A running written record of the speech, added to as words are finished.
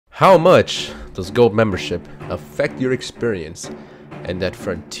How much does gold membership affect your experience in that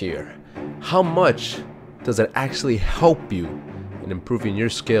frontier? How much does it actually help you in improving your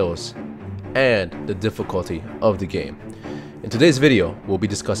skills and the difficulty of the game? In today's video, we'll be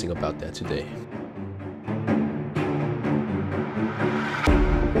discussing about that today.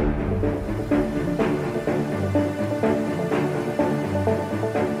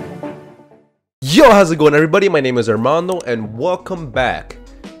 Yo, how's it going, everybody? My name is Rmando and welcome back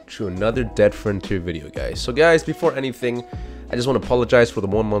to another Dead Frontier video, guys. So guys, before anything, I just want to apologize for the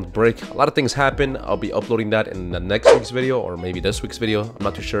 1 month break. A lot of things happen. I'll be uploading that in the next week's video or maybe this week's video. I'm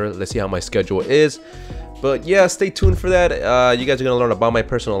not too sure. Let's see how my schedule is. But yeah, stay tuned for that. You guys are going to learn about my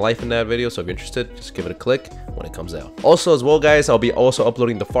personal life in that video. So if you're interested, just give it a click when it comes out. Also as well, guys, I'll be also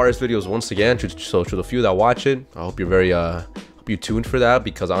uploading the forest videos once again. So to the few that watch it, I hope you're very hope you tuned for that,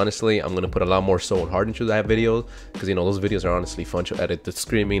 because honestly I'm gonna put a lot more soul and heart into that video, because you know those videos are honestly fun to edit. The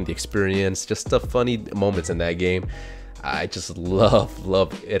screaming, the experience, just the funny moments in that game. I just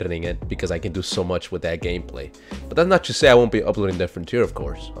love editing it because I can do so much with that gameplay. But that's not to say I won't be uploading Dead Frontier, of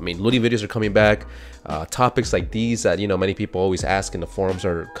course. I mean, looting videos are coming back. Topics like these that, you know, many people always ask in the forums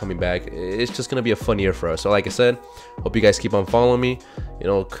are coming back. It's just gonna be a fun year for us. So like I said, hope you guys keep on following me. You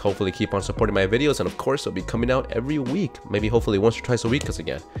know, hopefully keep on supporting my videos, and of course they'll be coming out every week, maybe hopefully once or twice a week, because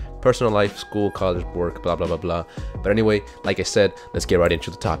again, personal life, school, college, work, blah blah blah. But anyway, like I said, let's get right into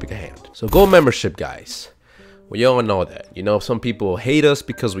the topic at hand. So gold membership, guys. We all know that, you know, some people hate us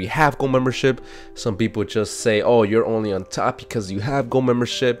because we have gold membership. Some people just say, oh, you're only on top because you have gold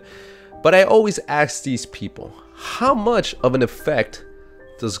membership. But I always ask these people, how much of an effect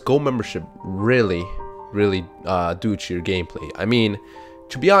does gold membership really do to your gameplay? I mean,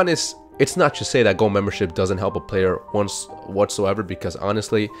 to be honest, it's not to say that gold membership doesn't help a player whatsoever, because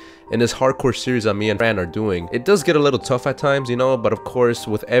honestly, in this hardcore series that me and Fran are doing, it does get a little tough at times, you know, but of course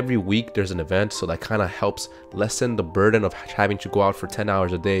with every week there's an event, so that kind of helps lessen the burden of having to go out for 10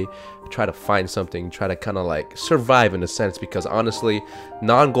 hours a day, try to find something, try to kind of like survive in a sense, because honestly,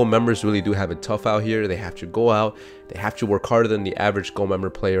 non-gold members really do have it tough out here. They have to go out, they have to work harder than the average gold member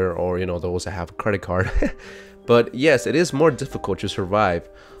player, or you know, those that have a credit card. But yes, it is more difficult to survive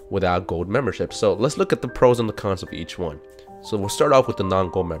without gold membership. So let's look at the pros and the cons of each one. So we'll start off with the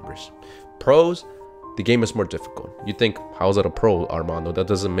non-gold members. Pros: the game is more difficult. You think, how is that a pro, Rmando? That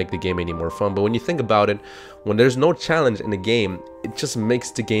doesn't make the game any more fun. But when you think about it, when there's no challenge in the game, it just makes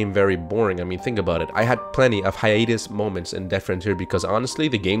the game very boring. I mean, think about it. I had plenty of hiatus moments in Dead Frontier because honestly,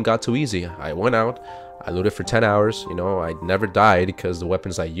 the game got too easy. I went out, I looted for 10 hours, you know, I never died because the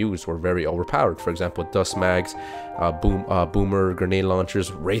weapons I used were very overpowered. For example, dust mags, boomer, grenade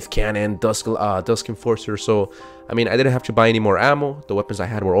launchers, wraith cannon, dusk enforcer. So, I mean, I didn't have to buy any more ammo. The weapons I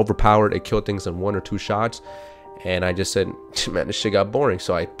had were overpowered. It killed things in 1 or 2 shots. And I just said, man, this shit got boring.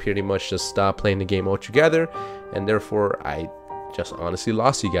 So I pretty much just stopped playing the game altogether. And therefore, I just honestly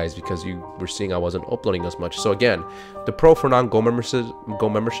lost you guys because you were seeing I wasn't uploading as much. So again, the pro for non-gold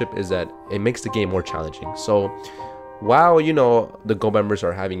membership is that it makes the game more challenging. So while, you know, the gold members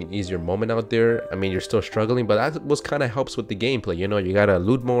are having an easier moment out there, I mean, you're still struggling, but that was kind of helps with the gameplay. You know, you gotta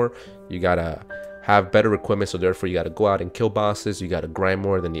loot more, you gotta have better equipment, so therefore you gotta go out and kill bosses, you gotta grind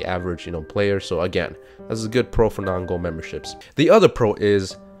more than the average, you know, player. So again, that's a good pro for non-gold memberships. The other pro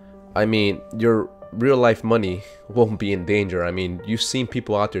is, I mean, your real life money won't be in danger. I mean, you've seen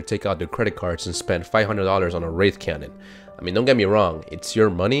people out there take out their credit cards and spend $500 on a wraith cannon. I mean, don't get me wrong, it's your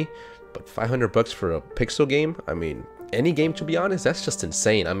money, but 500 bucks for a pixel game, I mean, any game, to be honest, that's just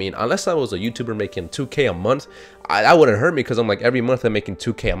insane. I mean, unless I was a YouTuber making 2K a month, that wouldn't hurt me, because I'm like, every month I'm making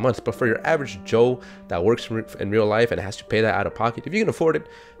 2K a month. But for your average Joe that works in real life and has to pay that out of pocket, if you can afford it,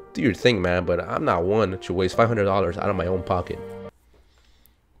 do your thing, man. But I'm not one to waste $500 out of my own pocket.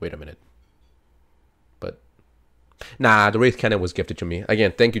 Wait a minute. Nah, the wraith cannon was gifted to me.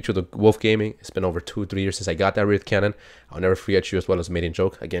 Again, thank you to the Wolf Gaming. It's been over 2 or 3 years since I got that wraith cannon. I'll never forget you, as well as Made in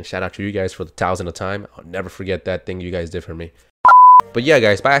Joke. Again, shout out to you guys for the 1,000 a time. I'll never forget that thing you guys did for me. But yeah,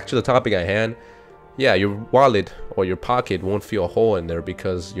 guys, back to the topic at hand. Yeah, your wallet or your pocket won't feel a hole in there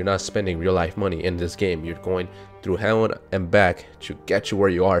because you're not spending real life money in this game. You're going through hell and back to get you where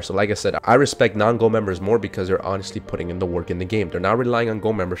you are. So like I said, I respect non-gold members more because they're honestly putting in the work in the game. They're not relying on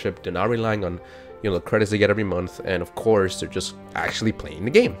gold membership. They're not relying on, you know, the credits they get every month. And of course, they're just actually playing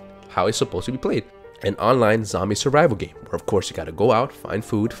the game how it's supposed to be played. An online zombie survival game where, of course, you got to go out, find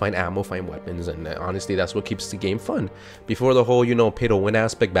food, find ammo, find weapons. And honestly, that's what keeps the game fun. Before the whole, you know, pay to win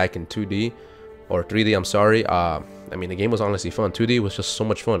aspect back in 2D or 3D, I'm sorry. I mean, the game was honestly fun. 2D was just so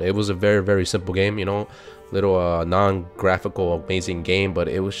much fun. It was a very simple game, you know, little non-graphical amazing game, but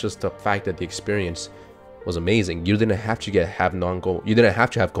it was just the fact that the experience was amazing. You didn't have to have non-gold. You didn't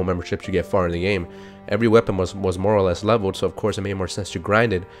have to have gold memberships to get far in the game. Every weapon was more or less leveled, so of course it made more sense to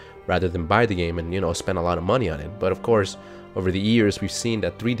grind it rather than buy the game and, you know, spend a lot of money on it. But of course, over the years, we've seen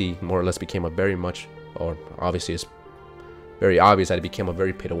that 3D more or less became a very much, or obviously it's very obvious that it became a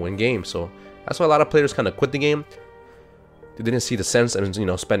very pay-to-win game. So that's why a lot of players kind of quit the game. They didn't see the sense in, you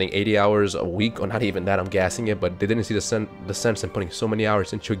know, spending 80 hours a week, or not even that, I'm gassing it, but they didn't see the sense in putting so many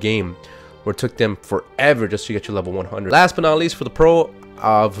hours into a game where it took them forever just to get you level 100. Last but not least, for the pro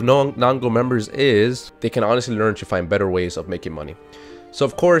of non-gold members is they can honestly learn to find better ways of making money. So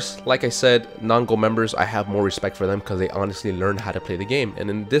of course, like I said, non-gold members, I have more respect for them because they honestly learned how to play the game. And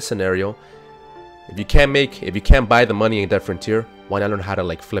in this scenario, if you can't buy the money in Dead Frontier, why not learn how to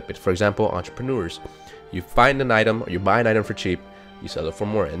like flip it? For example, entrepreneurs. You find an item, or you buy an item for cheap, you sell it for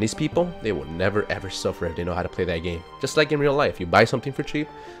more. And these people, they will never ever suffer if they know how to play that game. Just like in real life, you buy something for cheap,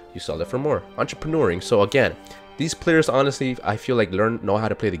 you sell it for more. Entrepreneuring. So again, these players, honestly, I feel like know how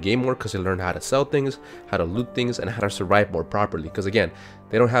to play the game more because they learn how to sell things, how to loot things, and how to survive more properly. Because again,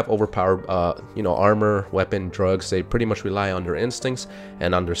 they don't have overpowered, you know, armor, weapon, drugs. They pretty much rely on their instincts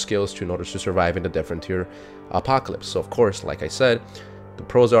and on their skills in order to survive in the Dead Frontier apocalypse. So of course, like I said, the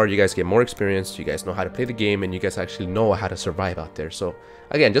pros are you guys get more experience, you guys know how to play the game, and you guys actually know how to survive out there. So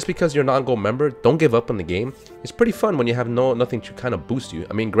again, just because you're a non-gold member, don't give up on the game. It's pretty fun when you have nothing to kind of boost you.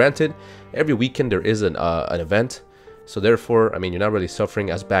 I mean, granted, every weekend there is an event, so therefore, I mean, you're not really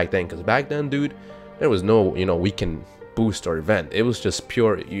suffering as back then, because back then, dude, there was no, you know, weekend boost or event. It was just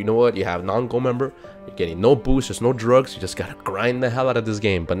pure, you know what, you have non-gold member, you're getting no boost, there's no drugs, you just gotta grind the hell out of this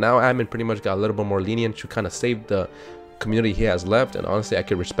game. But now admin pretty much got a little bit more lenient to kind of save the community he has left, and honestly I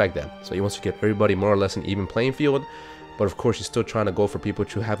could respect that. So he wants to get everybody more or less an even playing field, but of course he's still trying to go for people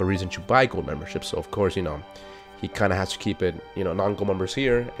to have a reason to buy gold memberships. So of course, you know, he kind of has to keep it, you know, non-gold members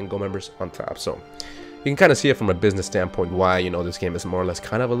here and gold members on top. So you can kind of see it from a business standpoint why, you know, this game is more or less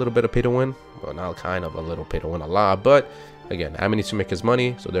kind of a little bit of pay to win. Well, not kind of, a little pay to win, a lot. But again, admin needs to make his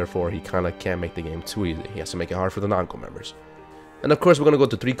money, so therefore he kind of can't make the game too easy. He has to make it hard for the non-gold members. And of course, we're going to go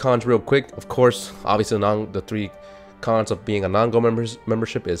to 3 cons real quick. Of course, obviously the 3 cons of being a non-gold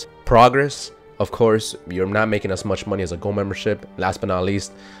membership is progress. Of course, you're not making as much money as a gold membership. Last but not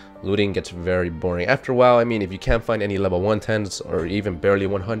least, looting gets very boring after a while. I mean, if you can't find any level 110s or even barely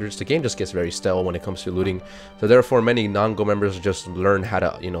 100s, the game just gets very stale when it comes to looting. So therefore, many non-gold members just learn how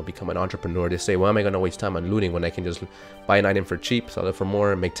to, you know, become an entrepreneur. They say, well, am I going to waste time on looting when I can just buy an item for cheap, sell it for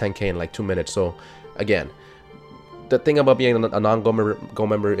more, and make 10k in like 2 minutes? So again, the thing about being a non-gold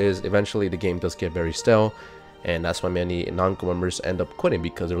member is eventually the game does get very stale. And that's why many non-gold members end up quitting,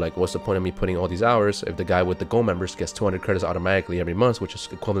 because they're like, what's the point of me putting all these hours if the guy with the gold members gets 200 credits automatically every month, which is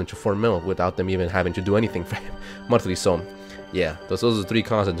equivalent to 4 mil without them even having to do anything for him monthly. So yeah, those are the 3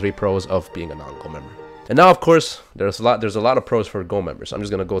 cons and 3 pros of being a non-gold member. And now, of course, there's a lot of pros for gold members. I'm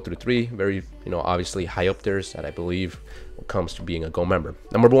just gonna go through 3 very, you know, obviously high up there's that I believe when it comes to being a gold member.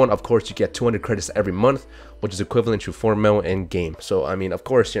 Number 1, of course, you get 200 credits every month, which is equivalent to 4 mil in game. So I mean, of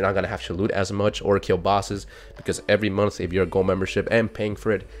course, you're not gonna have to loot as much or kill bosses, because every month, if you're a gold membership and paying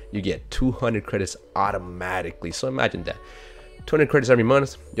for it, you get 200 credits automatically. So imagine that. 200 credits every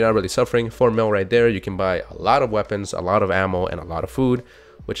month, you're not really suffering. 4 mil right there, you can buy a lot of weapons, a lot of ammo, and a lot of food,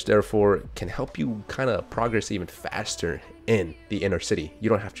 which therefore can help you kind of progress even faster in the inner city. You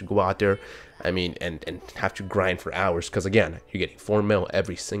don't have to go out there, I mean, and have to grind for hours, because again, you're getting 4 mil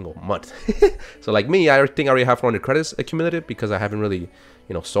every single month. So like me, I think I already have 400 credits accumulated because I haven't really,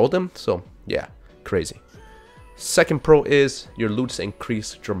 you know, sold them. So yeah, crazy. Second pro is your loots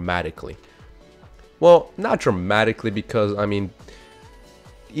increase dramatically. Well, not dramatically, because I mean,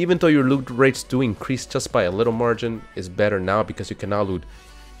 even though your loot rates do increase just by a little margin, is better now because you can now loot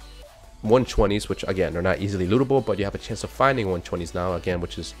 120s, which again, they're not easily lootable, but you have a chance of finding 120s now, again,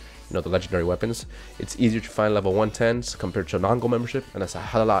 which is, you know, the legendary weapons. It's easier to find level 110s compared to a non-gold membership, and it's a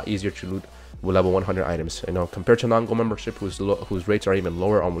hell of a lot easier to loot with level 100 items, you know, compared to non-gold membership whose rates are even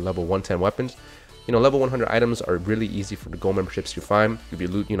lower on level 110 weapons. You know, level 100 items are really easy for the gold memberships to find. If you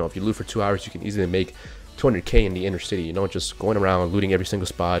loot, you know, if you loot for 2 hours, you can easily make 200k in the inner city, you know, just going around looting every single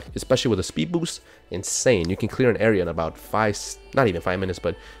spot, especially with a speed boost. Insane. You can clear an area in about not even 5 minutes,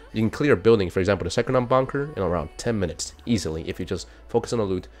 but you can clear a building, for example, the second bunker, in around 10 minutes easily, if you just focus on the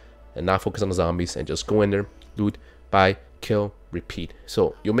loot and not focus on the zombies, and just go in there, loot, buy, kill, repeat.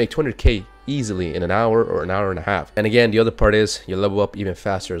 So you'll make 200k easily in an hour or an hour and a half. And again, the other part is you level up even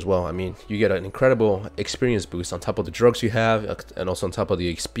faster as well. I mean, you get an incredible experience boost on top of the drugs you have, and also on top of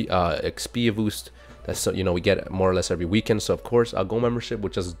the XP boost That's, you know, we get more or less every weekend. So of course our Go membership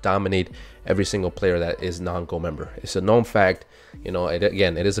would just dominate every single player that is non-Go member. It's a known fact. You know,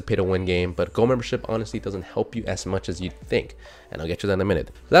 again, it is a pay to win game, but Go membership honestly doesn't help you as much as you think, and I'll get to that in a minute.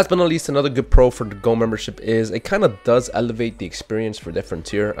 Last but not least, another good pro for the Go membership is it kind of does elevate the experience for different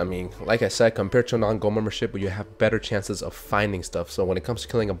tier. I mean, like I said, compared to a non-Go membership where you have better chances of finding stuff. So when it comes to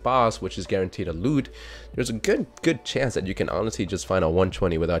killing a boss, which is guaranteed a loot, there's a good chance that you can honestly just find a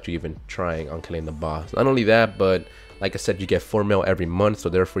 120 without you even trying on killing the boss. Not only that, but like I said, you get 4 mil every month, so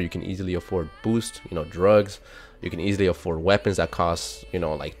therefore you can easily afford boost, you know, drugs. You can easily afford weapons that cost, you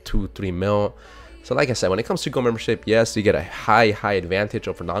know, like 2-3 mil. So like I said, when it comes to Go membership, yes, you get a high advantage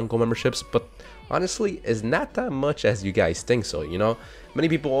over non-Go memberships, but honestly, it's not that much as you guys think so, you know. Many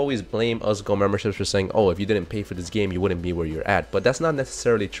people always blame us Go memberships for saying, oh, if you didn't pay for this game, you wouldn't be where you're at. But that's not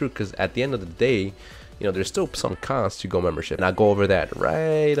necessarily true, because at the end of the day, you know, there's still some cons to Go membership, and I'll go over that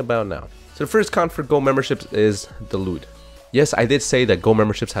right about now. So the first con for Go memberships is the loot. Yes, I did say that Go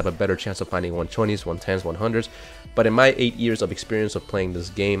memberships have a better chance of finding 120s, 110s, 100s, but in my 8 years of experience of playing this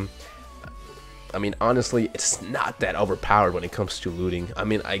game, I mean, honestly, it's not that overpowered when it comes to looting. I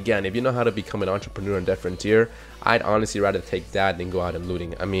mean, again, if you know how to become an entrepreneur in Death Frontier, I'd honestly rather take that than go out and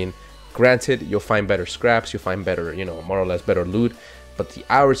looting. I mean, granted, you'll find better scraps, you'll find better, you know, more or less better loot, but the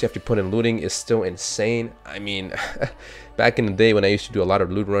hours you have to put in looting is still insane. I mean, back in the day when I used to do a lot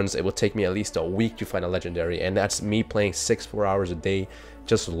of loot runs, it would take me at least a week to find a legendary, and that's me playing 6-4 hours a day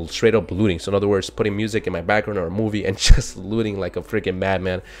just straight up looting. So in other words, putting music in my background or a movie and just looting like a freaking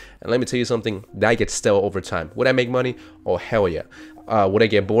madman. And let me tell you something, that gets stale over time. Would I make money? Oh, hell yeah. Would I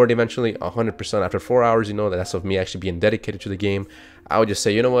get bored eventually? 100%. After 4 hours, you know, that's of me actually being dedicated to the game. I would just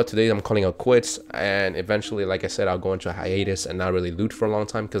say, you know what, today I'm calling out quits, and eventually, like I said, I'll go into a hiatus and not really loot for a long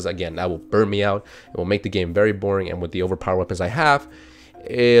time, because again, that will burn me out. It will make the game very boring, and with the overpowered weapons I have,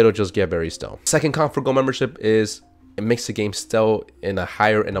 it'll just get very stale. Second con for Go membership is it makes the game stale in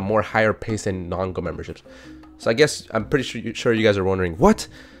a more higher pace than non-Go memberships. So I guess I'm pretty sure you guys are wondering, what?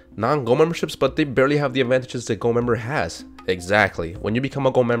 Non-Go memberships, but they barely have the advantages that Go member has. Exactly. When you become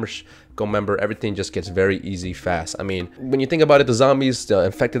a Go member, everything just gets very easy, fast. I mean, when you think about it, the zombies, the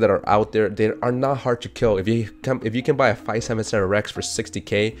infected that are out there, they are not hard to kill. If you can buy a 5.7 Rex for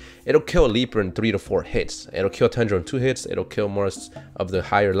 60k, it'll kill a Leaper in 3 to 4 hits. It'll kill Tundra in 2 hits. It'll kill most of the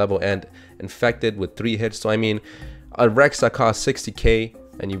higher level and infected with 3 hits. So I mean, a Rex that costs 60k,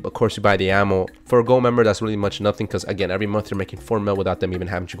 and of course you buy the ammo. For a Go member, that's really much nothing, because again, every month you're making 4 mil without them even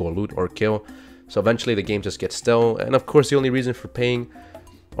having to go loot or kill. So eventually the game just gets stale, and of course the only reason for paying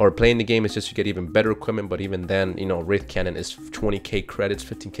or playing the game is just to get even better equipment. But even then, you know, Wraith Cannon is 20k credits,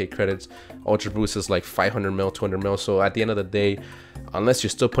 15k credits. Ultra Boost is like 500 mil, 200 mil. So at the end of the day, unless you're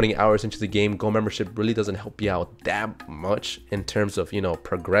still putting hours into the game, Go membership really doesn't help you out that much in terms of, you know,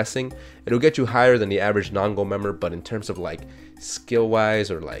 progressing. It'll get you higher than the average non-Go member, but in terms of like skill wise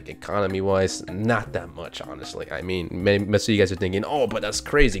or like economy wise, not that much, honestly. I mean, most of you guys are thinking, oh, but that's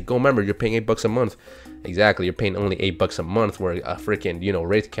crazy. Go member, you're paying $8 a month. Exactly, you're paying only $8 a month, where a freaking, you know,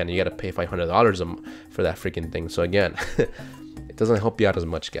 Wraith Cannon, you gotta pay $500 for that freaking thing. So again, it doesn't help you out as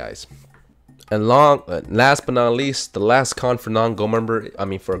much, guys. And last but not least, the last con for non-Go member, I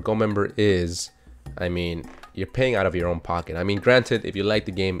mean for a Go member, is, I mean, you're paying out of your own pocket. I mean, granted, if you like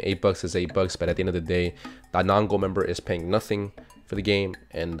the game, $8 is $8, but at the end of the day, that non-Go member is paying nothing for the game,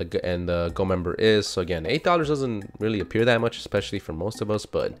 and the Go member is. So again, $8 doesn't really appear that much, especially for most of us,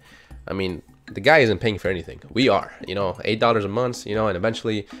 but I mean, the guy isn't paying for anything. We are, you know, $8 a month, you know, and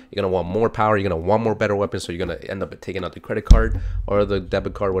eventually you're gonna want more power, you're gonna want more better weapons, so you're gonna end up taking out the credit card or the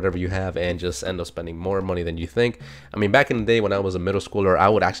debit card, whatever you have, and just end up spending more money than you think. I mean, back in the day when I was a middle schooler, I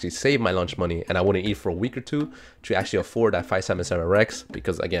would actually save my lunch money and I wouldn't eat for a week or two to actually afford that 5.7 Rex,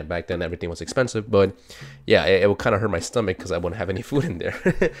 because again, back then everything was expensive. But yeah, it would kind of hurt my stomach because I wouldn't have any food in there.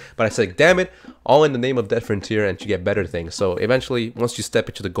 But I said, damn it, all in the name of Death Frontier and to get better things. So eventually, once you step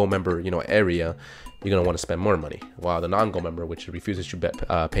into the Go member, you know, area, you're gonna want to spend more money. While the non-Go member, which refuses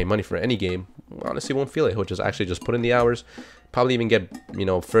to pay money for any game, honestly won't feel it. He'll just actually just put in the hours, probably even get, you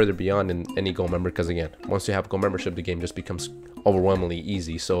know, further beyond in any Go member, because again, once you have Go membership, the game just becomes overwhelmingly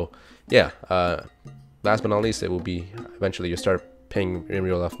easy. So yeah, last but not least, it will be eventually you start paying in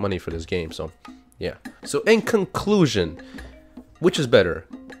real life money for this game. So yeah. So in conclusion, which is better,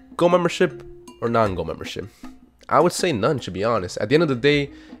 Go membership or non-Go membership? I would say none, to be honest. At the end of the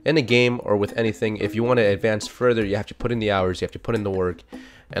day, in a game or with anything, if you want to advance further, you have to put in the hours, you have to put in the work.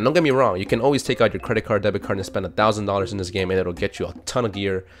 And don't get me wrong, you can always take out your credit card, debit card, and spend $1,000 in this game, and it'll get you a ton of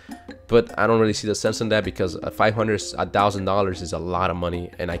gear. But I don't really see the sense in that, because $1,000 is a lot of money,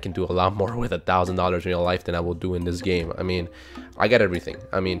 and I can do a lot more with $1,000 in real life than I will do in this game. I mean, I got everything.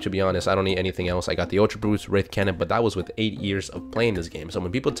 I mean, to be honest, I don't need anything else. I got the Ultra Boost, Wraith Cannon, but that was with 8 years of playing this game. So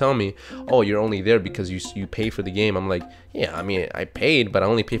when people tell me, oh, you're only there because you pay for the game, I'm like, yeah, I mean, I paid, but I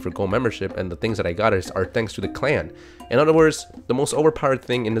only paid for gold membership, and the things that I got are thanks to the clan. In other words, the most overpowered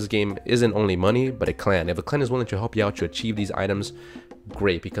thing in this game isn't only money, but a clan. If a clan is willing to help you out to achieve these items,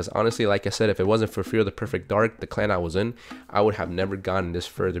 great. Because honestly, like I said, if it wasn't for Fear of the Perfect Dark, the clan I was in, I would have never gotten this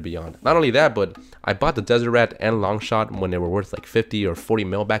further beyond. Not only that, but I bought the Desert Rat and Longshot when they were worth like 50 or 40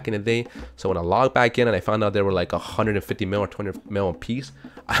 mil back in the day. So when I logged back in and I found out they were like 150 mil or 20 mil a piece,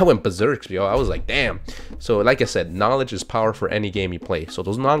 I went berserk, yo. I was like, damn. So like I said, knowledge is power for any game you play. So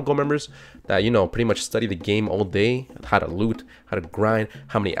those non-gold members that, you know, pretty much study the game all day, how to loot, how to grind,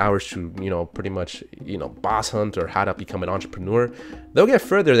 how many hours to, you know, pretty much, you know, boss hunt, or how to become an entrepreneur, they'll get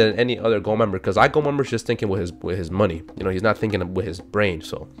further than any other gold member, because I gold member's just thinking with his money. You know, he's not thinking with his brain.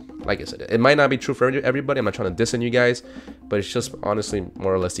 So like I said, it might not be true for everybody. I'm not trying to diss on you guys, but it's just honestly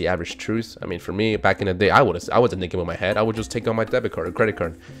more or less the average truth. I mean, for me, back in the day, I wasn't thinking with my head. I would just take out my debit card or credit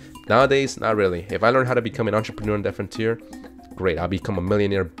card. Nowadays, not really. If I learn how to become an entrepreneur in that frontier, great. I'll become a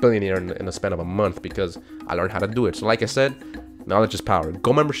millionaire, billionaire in the span of a month, because I learned how to do it. So like I said, knowledge is power.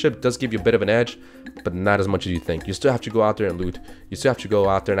 Gold membership does give you a bit of an edge, but not as much as you think. You still have to go out there and loot. You still have to go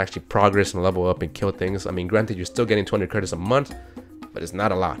out there and actually progress and level up and kill things. I mean, granted, you're still getting 200 credits a month, but it's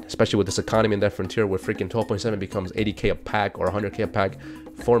not a lot, especially with this economy in that frontier where freaking 12.7 becomes 80k a pack or 100k a pack.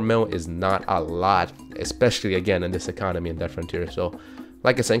 4 mil is not a lot, especially again in this economy in that frontier. So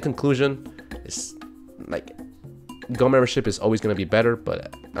like I said, in conclusion, it's like gold membership is always going to be better,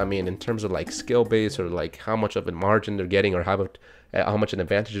 but I mean, in terms of like skill base or like how much of a margin they're getting or how much an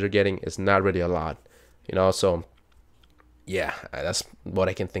advantage they're getting, it's not really a lot, you know. So yeah, that's what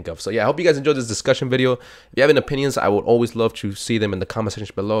I can think of. So yeah, I hope you guys enjoyed this discussion video. If you have any opinions, I would always love to see them in the comment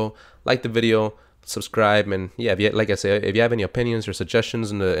section below. Like the video, subscribe, and yeah, like I said, if you have any opinions or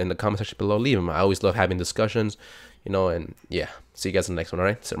suggestions in the comment section below, leave them. I always love having discussions, you know. And yeah, see you guys in the next one. All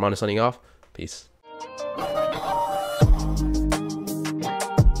right, Rmando signing off. Peace.